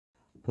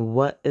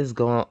What is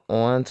going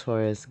on,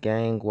 Taurus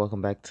gang?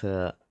 Welcome back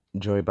to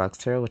Jewelry Box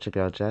Tarot with your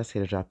girl Jess,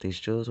 here to drop these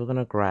jewels. We're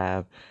gonna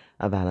grab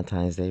a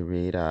Valentine's Day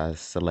read. I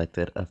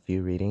selected a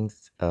few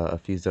readings, a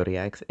few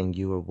zodiacs, and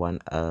you were one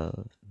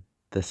of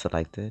the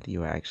selected.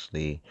 You were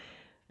actually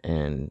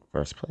in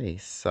first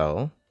place.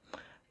 So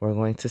we're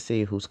going to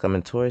see who's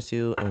coming towards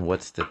you and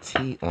what's the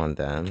tea on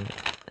them.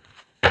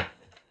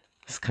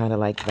 It's kind of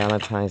like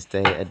Valentine's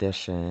Day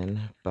edition,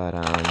 but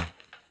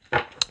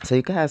so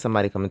you could have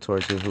somebody coming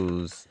towards you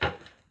who's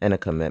in a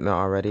commitment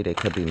already. They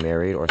could be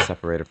married or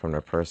separated from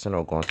their person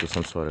or going through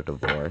some sort of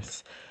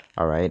divorce.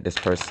 All right, this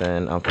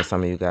person, for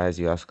some of you guys,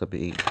 you also could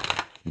be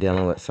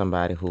dealing with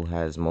somebody who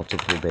has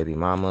multiple baby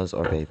mamas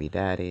or baby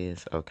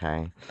daddies.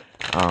 Okay,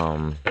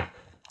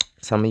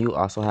 some of you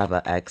also have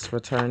an ex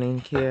returning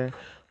here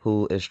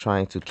who is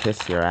trying to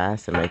kiss your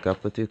ass and make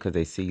up with you because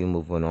they see you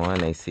moving on,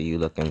 they see you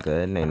looking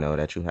good, and they know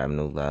that you have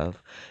new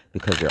love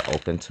because you're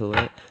open to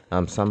it.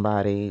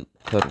 Somebody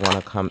could want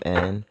to come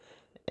in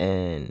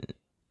and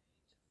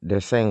they're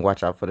saying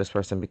watch out for this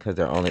person because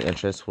their only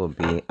interest will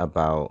be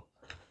about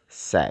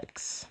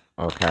sex.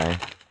 Okay,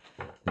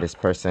 this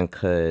person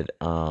could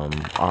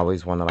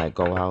always want to like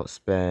go out,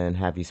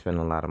 have you spend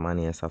a lot of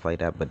money and stuff like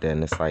that, but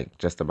then it's like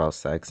just about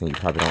sex and you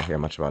probably don't hear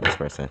much about this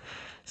person.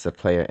 It's a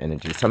player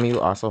energy. Some of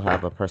you also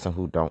have a person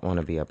who don't want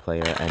to be a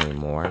player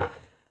anymore.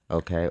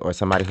 Okay, or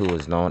somebody who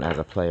is known as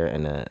a player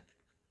in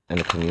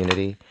the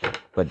community,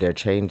 but they're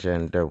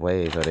changing their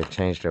ways, or they've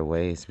changed their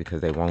ways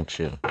because they want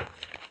you.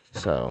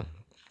 So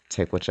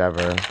take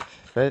whichever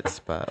fits,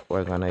 but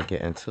we're gonna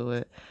get into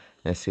it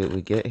and see what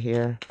we get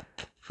here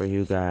for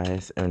you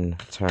guys in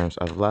terms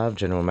of love.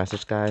 General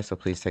message, guys, so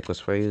please take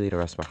what's for you, leave the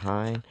rest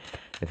behind.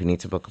 If you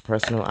need to book a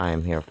personal, I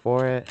am here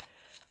for it.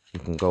 You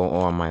can go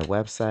on my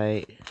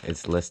website.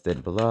 It's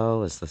listed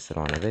below. It's listed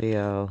on the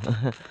video.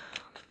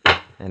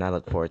 And I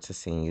look forward to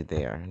seeing you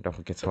there. Don't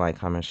forget to like,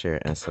 comment, share,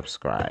 and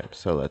subscribe.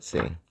 So let's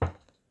see.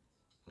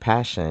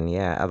 Passion,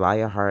 yeah. Allow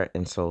your heart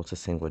and soul to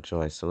sing with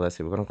joy. So let's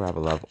see. We're going to grab a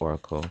love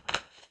oracle.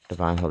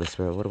 Divine Holy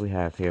Spirit, what do we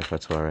have here for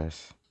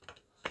Taurus?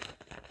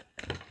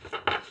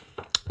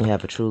 We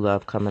have a true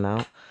love coming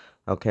out.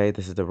 Okay,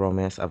 this is the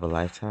romance of a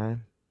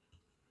lifetime.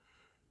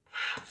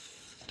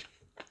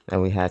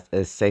 And we have,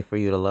 it's safe for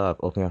you to love.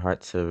 Open your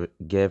heart to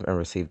give and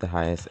receive the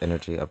highest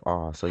energy of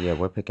all. So yeah,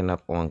 we're picking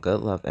up on good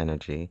love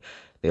energy.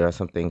 There are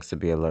some things to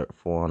be alert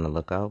for, on the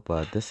lookout,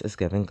 but this is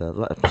giving good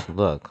love.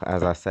 Look,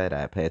 as I said,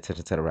 I pay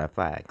attention to the red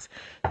flags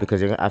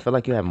because I feel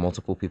like you have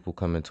multiple people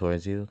coming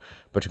towards you,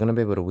 but you're going to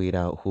be able to weed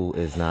out who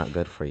is not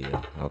good for you,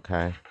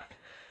 okay?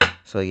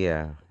 So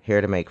yeah,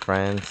 here to make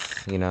friends,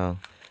 you know.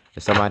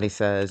 If somebody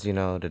says, you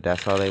know, that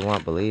that's all they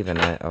want, believe in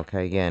it,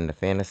 okay? Again, the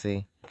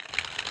fantasy.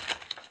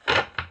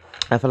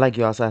 I feel like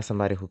you also have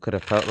somebody who could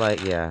have felt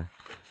like, yeah,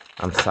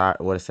 I'm sorry,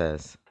 what it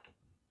says.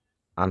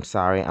 I'm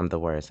sorry, I'm the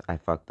worst. I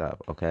fucked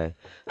up, okay?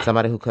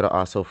 Somebody who could have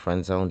also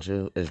friend zoned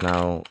you is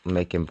now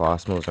making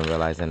boss moves and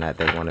realizing that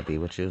they want to be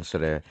with you. So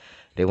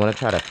they want to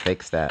try to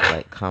fix that,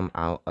 like come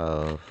out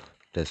of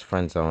this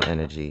friend zone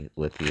energy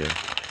with you.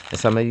 And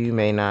some of you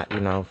may not, you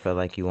know, feel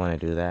like you want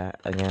to do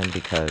that again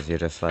because you're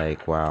just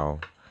like, wow,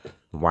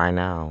 why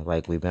now?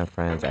 Like, we've been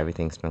friends.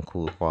 Everything's been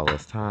cool for all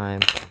this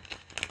time.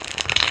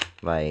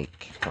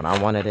 Like, when I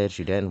wanted it,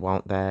 you didn't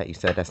want that. You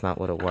said that's not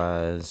what it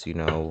was, you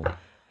know.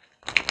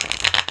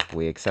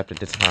 We accepted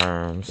the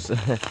terms,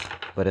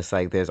 but it's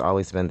like there's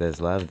always been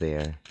this love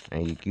there,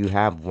 and you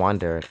have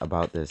wondered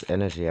about this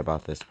energy,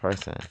 about this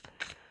person.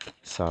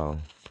 So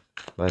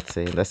let's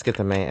see, let's get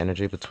the main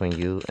energy between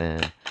you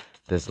and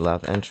this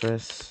love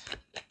interest.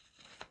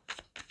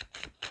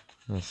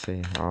 Let's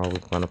see, are we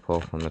going to pull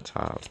from the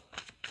top?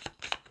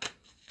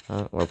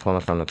 We're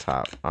pulling from the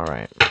top. All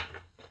right.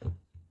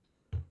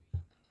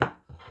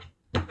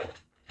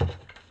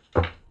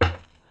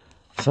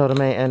 So the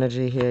main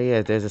energy here,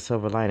 yeah, there's a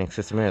silver lining.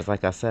 Sister Mirrors,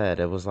 like I said,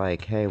 it was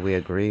like, hey, we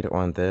agreed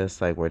on this.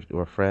 Like,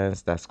 we're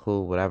friends. That's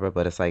cool, whatever.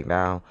 But it's like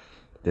now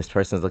this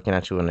person's looking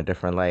at you in a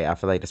different light. I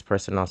feel like this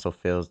person also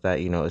feels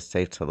that, you know, it's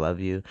safe to love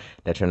you,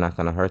 that you're not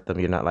going to hurt them.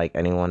 You're not like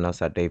anyone else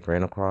that they've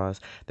ran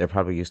across. They're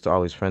probably used to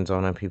always friend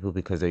zoning people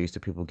because they're used to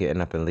people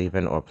getting up and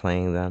leaving or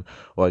playing them.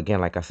 Or again,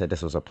 like I said,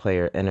 this was a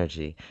player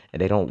energy.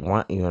 And they don't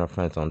want you in a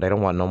friend zone. They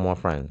don't want no more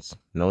friends.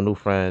 No new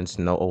friends,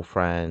 no old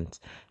friends.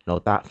 No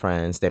thought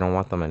friends. They don't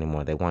want them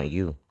anymore. They want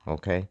you,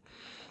 okay?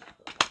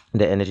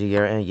 The energy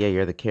you're in, yeah,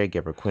 you're the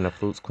caregiver. Queen of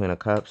Flutes, Queen of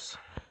Cups.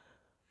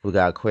 We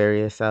got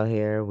Aquarius out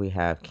here. We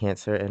have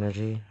Cancer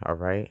energy, all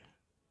right?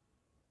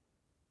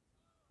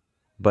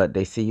 But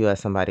they see you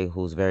as somebody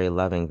who's very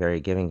loving, very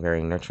giving,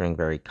 very nurturing,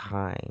 very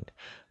kind,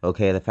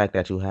 okay? The fact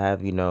that you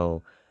have, you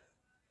know,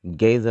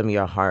 gave them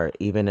your heart,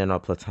 even in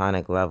a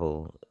platonic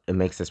level, it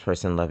makes this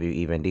person love you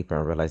even deeper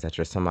and realize that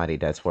you're somebody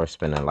that's worth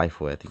spending life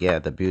with. Yeah,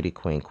 the Beauty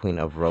Queen, Queen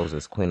of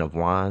Roses, Queen of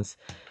Wands.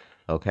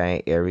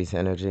 Okay, Aries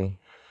energy.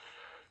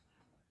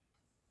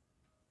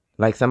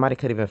 Like somebody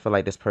could even feel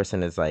like this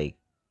person is like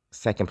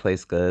second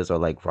place goods or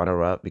like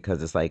runner up,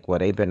 because it's like, well,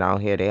 they've been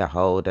out here, they a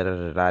hoe, da da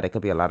da da. There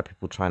could be a lot of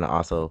people trying to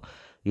also,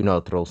 you know,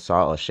 throw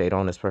salt or shade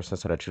on this person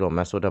so that you don't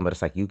mess with them. But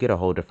it's like you get a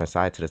whole different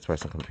side to this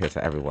person compared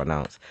to everyone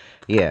else.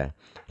 Yeah.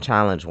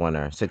 Challenge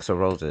winner, 6 of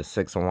roses,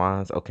 6 of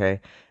wands.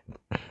 Okay.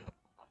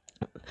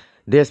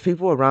 There's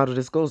people around you.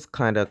 This goes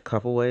kind of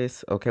couple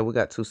ways. Okay, we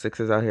got 2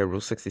 6s out here.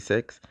 Rule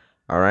 66.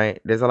 All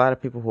right. There's a lot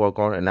of people who are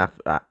going, and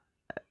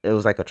it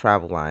was like a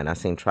travel line. I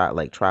seen travel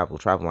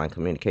line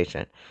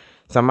communication.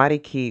 Somebody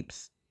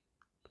keeps.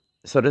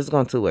 So this is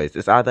going 2 ways.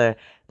 It's either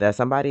that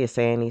somebody is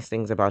saying these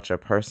things about your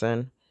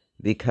person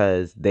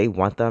because they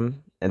want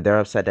them and they're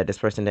upset that this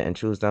person didn't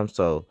choose them.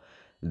 So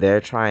they're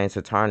trying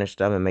to tarnish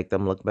them and make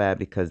them look bad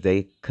because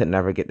they could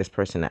never get this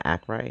person to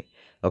act right.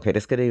 Okay,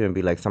 this could even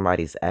be like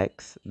somebody's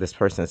ex, this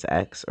person's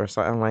ex or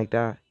something like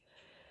that.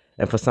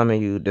 And for some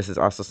of you, this is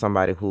also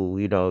somebody who,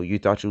 you know, you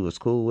thought you was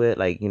cool with,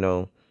 like, you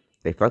know,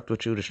 they fucked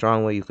with you the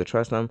strong way, you could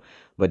trust them,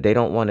 but they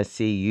don't want to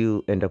see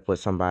you end up with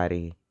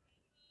somebody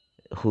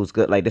who's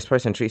good. Like, this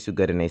person treats you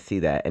good and they see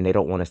that, and they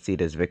don't want to see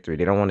this victory.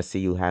 They don't want to see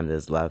you have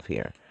this love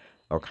here.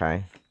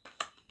 Okay.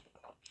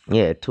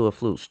 Yeah, 2 of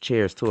flutes.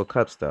 Cheers. 2 of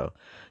cups, though.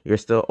 You're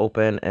still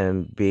open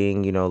and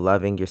being, you know,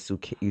 loving. You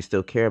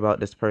still care about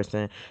this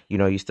person. You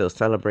know, you still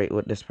celebrate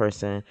with this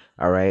person.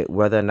 All right.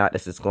 Whether or not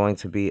this is going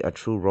to be a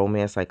true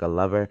romance, like a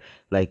lover,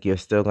 like you're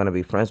still going to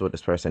be friends with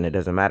this person. It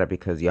doesn't matter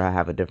because y'all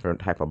have a different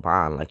type of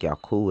bond. Like y'all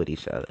cool with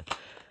each other.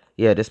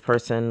 Yeah, this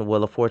person,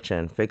 Wheel of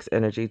Fortune, fixed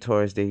energy,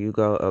 Taurus, there you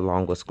go,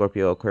 along with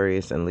Scorpio,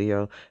 Aquarius, and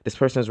Leo. This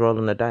person's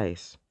rolling the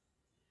dice.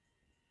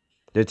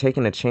 They're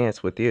taking a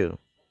chance with you.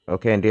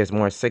 Okay, and there's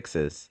more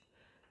 6s.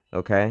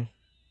 Okay.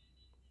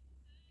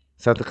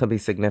 Something could be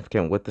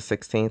significant with the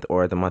 16th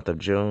or the month of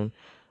June.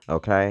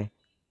 Okay.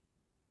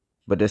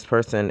 But this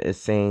person is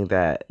saying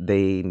that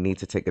they need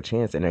to take a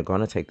chance, and they're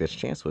going to take this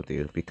chance with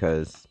you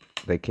because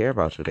they care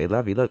about you. They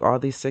love you. Look, all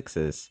these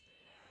 6s.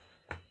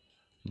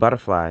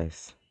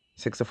 Butterflies.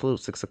 6 of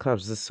flutes, 6 of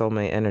cups. This is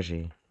soulmate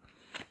energy.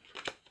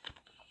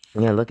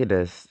 Yeah, look at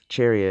this.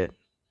 Chariot.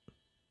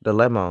 The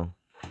limo.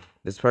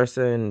 This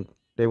person,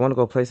 they want to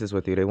go places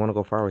with you. They want to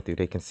go far with you.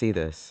 They can see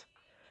this.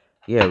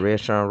 Yeah,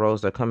 reassuring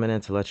rose. They're coming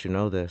in to let you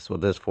know this. Well,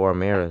 there's 4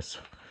 mirrors.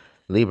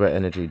 Libra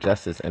energy,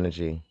 justice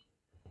energy.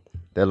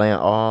 They're laying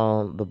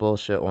all the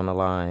bullshit on the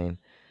line.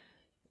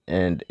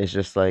 And it's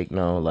just like,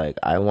 no, like,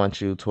 I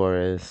want you,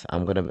 Taurus.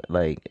 I'm going to,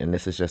 like, and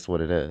this is just what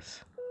it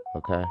is.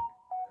 Okay?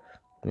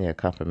 Yeah,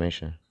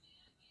 confirmation.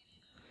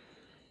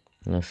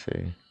 Let's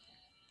see.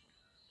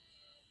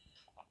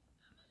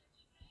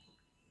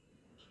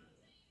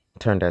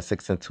 Turned that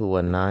 6 into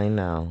a 9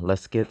 now.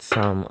 Let's get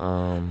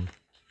some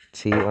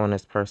tea on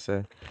this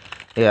person.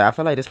 Yeah, I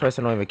feel like this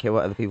person don't even care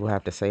what other people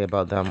have to say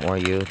about them or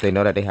you. They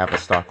know that they have a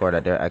stalker, or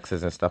that their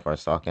exes and stuff are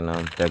stalking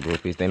them. They're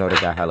groupies. They know they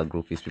got hella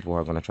groupies. People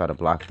are going to try to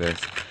block this.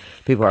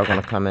 People are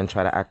going to come in,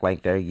 try to act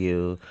like they're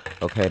you.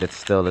 Okay, that's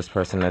still this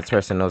person. This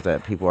person knows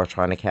that people are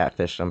trying to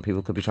catfish them.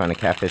 People could be trying to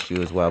catfish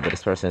you as well, but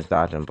this person is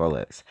dodging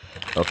bullets.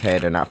 Okay,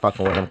 they're not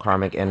fucking with them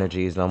karmic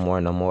energies no more.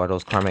 No more of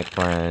those karmic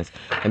friends.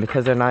 And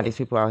because they're not, these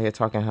people out here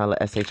talking hella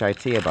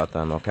shit about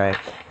them, okay?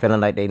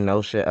 Feeling like they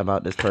know shit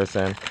about this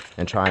person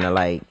and trying to,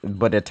 like,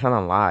 but they're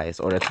telling lies,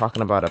 or they're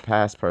talking about a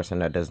past person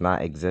that does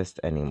not exist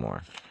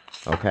anymore.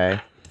 Okay?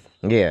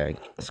 Yeah,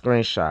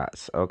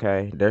 screenshots.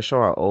 Okay? They're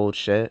showing old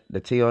shit. The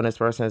tea on this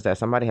person is that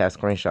somebody has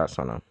screenshots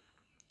on them.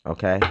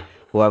 Okay?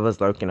 Whoever's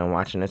lurking and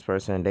watching this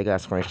person, they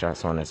got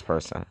screenshots on this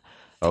person.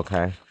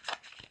 Okay?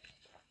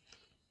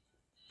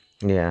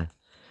 Yeah.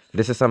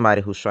 This is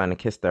somebody who's trying to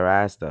kiss their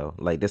ass, though.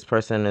 Like, this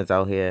person is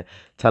out here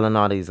telling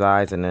all these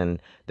lies, and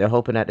then they're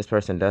hoping that this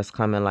person does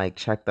come and, like,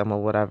 check them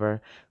or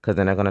whatever, because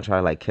then they're going to try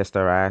to, like, kiss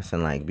their ass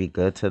and, like, be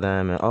good to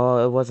them. And,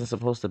 oh, it wasn't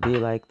supposed to be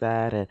like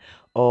that. And,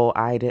 oh,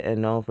 I didn't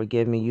know.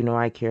 Forgive me. You know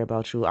I care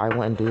about you. I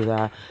wouldn't do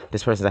that.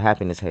 This person's a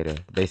happiness hater.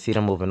 They see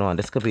them moving on.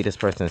 This could be this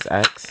person's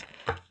ex.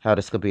 Hell,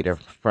 this could be their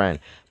friend.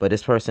 But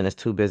this person is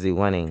too busy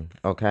winning,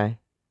 okay?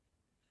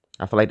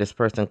 I feel like this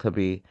person could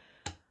be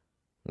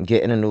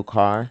getting a new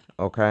car,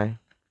 okay?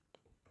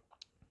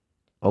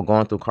 Or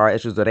going through car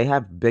issues, or they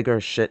have bigger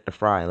shit to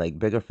fry, like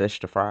bigger fish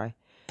to fry.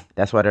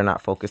 That's why they're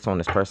not focused on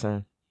this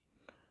person.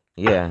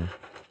 Yeah.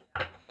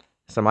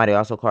 Somebody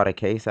also caught a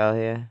case out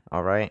here,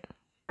 all right?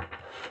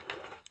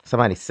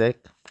 Somebody's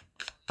sick.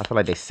 I feel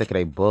like they sick of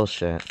their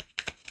bullshit.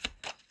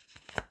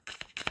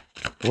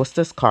 What's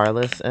this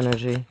carless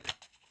energy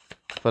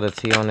for the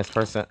tea on this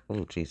person?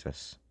 Oh,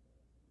 Jesus.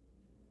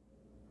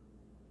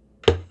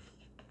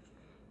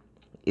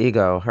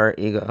 Ego, hurt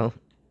ego.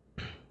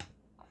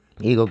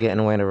 Ego getting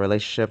away in a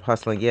relationship,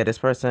 hustling. Yeah, this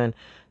person,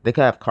 they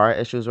could have car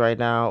issues right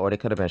now, or they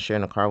could have been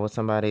sharing a car with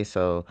somebody.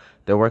 So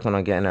they're working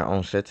on getting their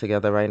own shit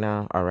together right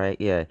now. All right.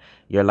 Yeah.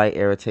 Your light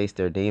irritates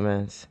their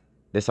demons.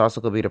 This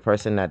also could be the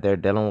person that they're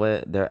dealing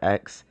with, their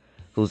ex,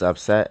 who's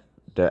upset.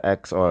 Their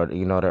ex, or,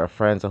 you know, their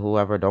friends or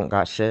whoever don't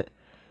got shit.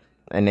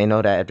 And they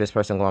know that if this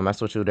person gonna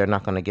mess with you, they're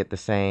not gonna get the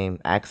same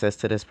access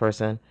to this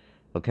person.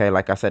 Okay,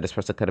 like I said, this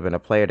person could have been a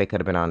player. They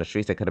could have been on the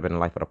streets. They could have been in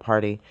life of the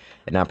party.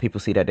 And now people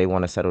see that they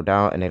want to settle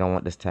down and they don't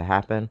want this to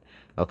happen.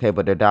 Okay,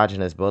 but they're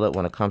dodging this bullet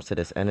when it comes to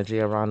this energy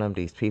around them,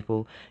 these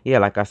people. Yeah,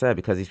 like I said,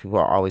 because these people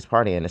are always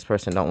partying. This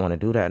person don't want to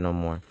do that no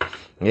more.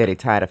 Yeah, they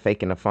tired of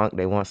faking the funk.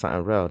 They want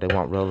something real. They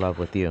want real love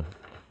with you.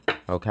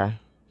 Okay?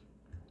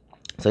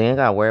 So you ain't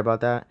got to worry about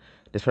that.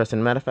 This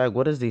person, matter of fact,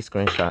 what is these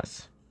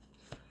screenshots?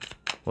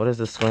 What is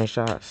the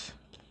screenshots?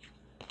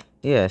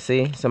 Yeah,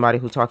 see? Somebody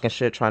who talking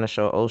shit, trying to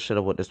show old shit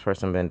of what this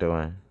person been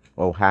doing.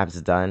 Or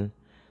has done.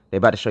 They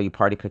about to show you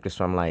party pictures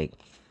from, like,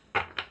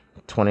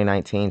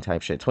 2019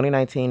 type shit.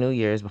 2019 New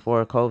Year's,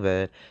 before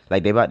COVID.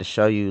 Like, they about to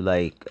show you,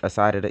 like, a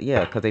side of it.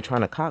 Yeah, because they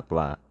trying to cock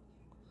block.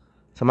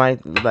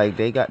 Somebody, like,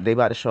 they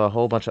about to show a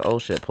whole bunch of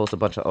old shit. Post a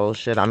bunch of old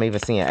shit. I'm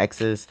even seeing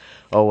exes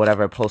or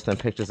whatever posting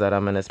pictures of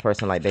them and this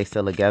person, like, they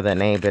still together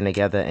and they ain't been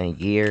together in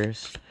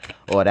years.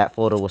 Or that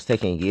photo was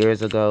taken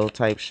years ago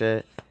type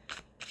shit.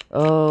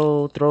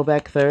 Oh,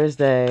 Throwback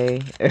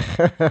Thursday.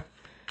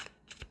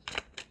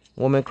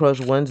 Woman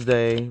Crush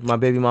Wednesday. My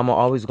baby mama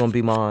always gonna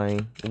be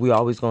mine. We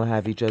always gonna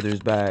have each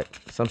other's back.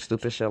 Some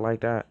stupid shit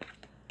like that.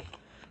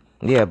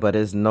 Yeah, but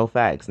it's no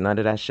facts. None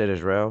of that shit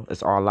is real.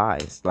 It's all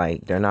lies.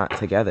 Like, they're not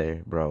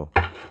together, bro.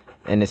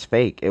 And it's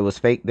fake. It was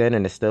fake then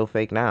and it's still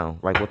fake now.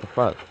 Like, what the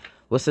fuck?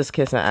 What's this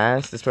kissing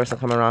ass? This person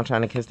coming around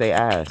trying to kiss their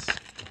ass.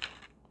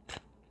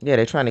 Yeah,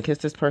 they're trying to kiss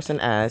this person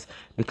ass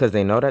because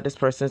they know that this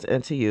person's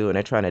into you and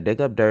they're trying to dig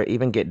up dirt,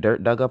 even get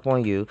dirt dug up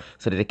on you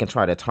so that they can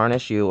try to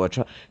tarnish you or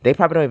they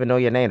probably don't even know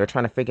your name. They're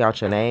trying to figure out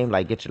your name,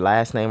 like get your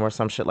last name or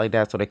some shit like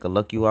that so they could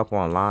look you up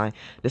online.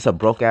 This a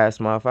broke ass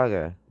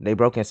motherfucker. They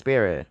broken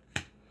spirit.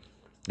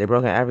 They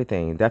broken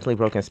everything. Definitely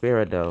broken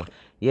spirit though.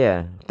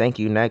 Yeah, thank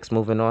you. Next,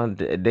 moving on.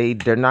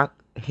 They're not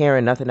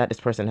hearing nothing that this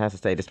person has to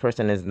say. This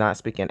person is not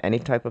speaking any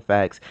type of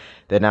facts.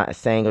 They're not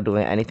saying or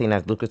doing anything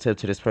that's lucrative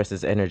to this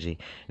person's energy.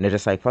 And they're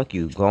just like, fuck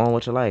you. Go on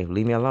with your life.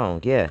 Leave me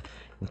alone. Yeah.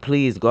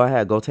 Please go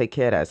ahead. Go take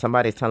care of that.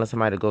 Somebody's telling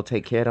somebody to go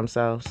take care of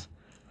themselves.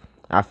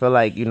 I feel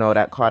like, you know,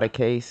 that Carter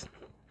case,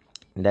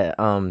 that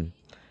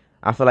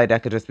I feel like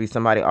that could just be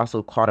somebody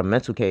also caught a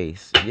mental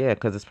case. Yeah,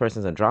 because this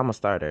person's a drama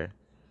starter.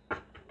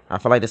 I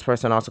feel like this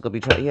person also could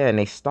be yeah, and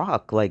they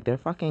stalk. Like, they're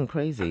fucking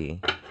crazy.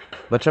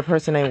 But your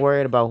person ain't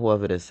worried about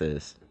whoever this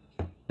is.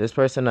 This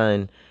person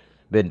done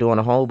been doing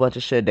a whole bunch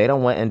of shit. They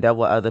don't went and dealt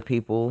with other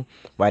people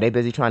while they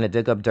busy trying to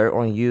dig up dirt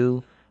on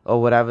you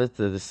or whatever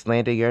to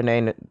slander your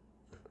name.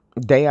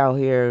 They out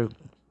here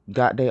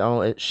got their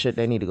own shit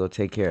they need to go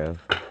take care of.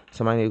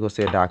 Somebody need to go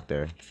see a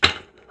doctor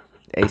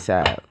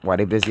ASAP. While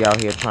they busy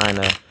out here trying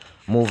to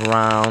move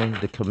around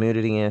the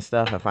community and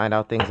stuff and find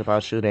out things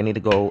about you, they need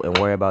to go and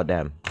worry about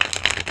them.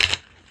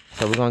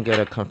 So we're going to get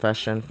a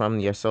confession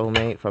from your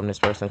soulmate, from this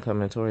person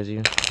coming towards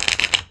you.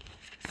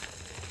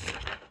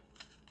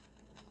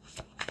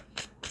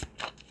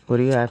 What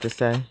do you have to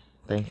say?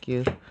 Thank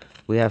you.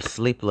 We have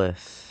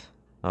sleepless.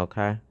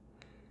 Okay.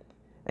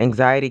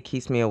 Anxiety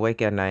keeps me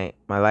awake at night.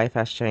 My life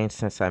has changed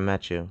since I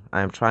met you.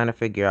 I am trying to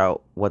figure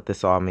out what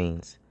this all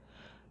means.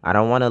 I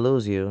don't want to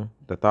lose you.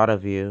 The thought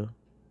of you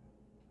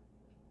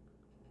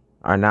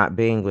or not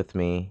being with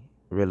me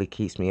really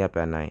keeps me up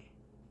at night.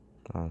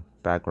 Oh,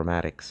 bad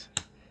grammatics.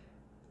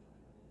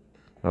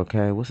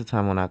 Okay, what's the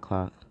time on that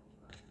clock?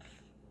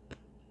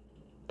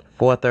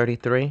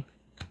 4:33.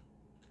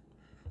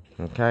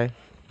 Okay,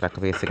 that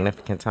could be a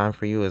significant time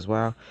for you as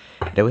well.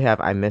 Then we have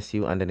I miss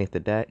you underneath the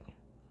deck.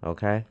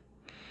 Okay.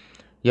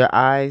 Your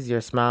eyes, your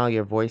smile,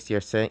 your voice,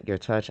 your scent, your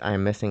touch. I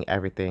am missing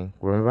everything.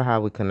 Remember how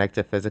we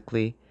connected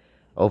physically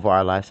over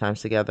our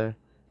lifetimes together?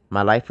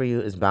 My life for you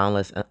is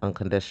boundless and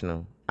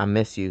unconditional. I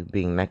miss you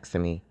being next to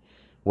me.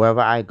 Wherever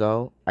I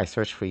go, I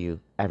search for you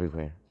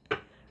everywhere.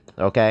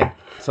 Okay,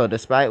 so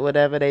despite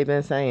whatever they've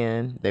been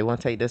saying, they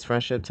want to take this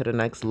friendship to the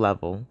next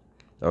level.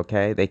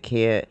 Okay, they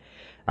can't.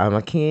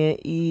 I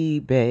can't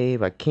eat,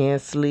 babe. I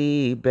can't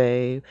sleep,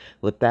 babe,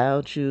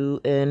 without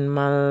you in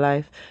my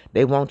life.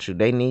 They want you.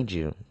 They need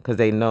you because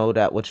they know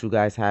that what you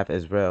guys have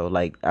is real.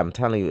 Like, I'm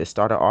telling you, it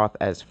started off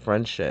as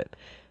friendship.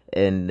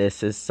 And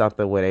this is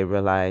something where they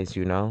realize,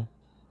 you know,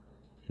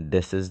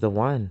 this is the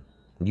one.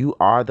 You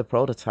are the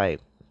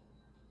prototype.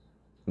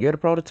 You're the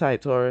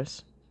prototype,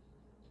 Taurus.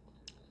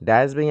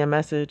 That has been your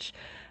message.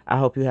 I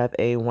hope you have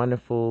a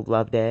wonderful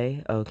love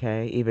day.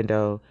 Okay, even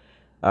though,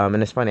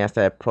 and it's funny, I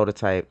said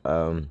prototype.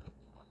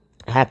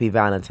 Happy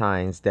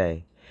Valentine's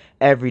Day.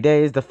 Every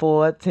day is the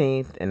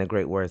 14th. In the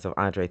great words of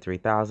Andre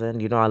 3000.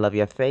 You know I love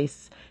your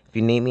face. If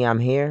you need me, I'm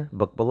here.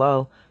 Book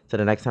below. Till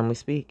the next time we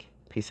speak.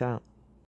 Peace out.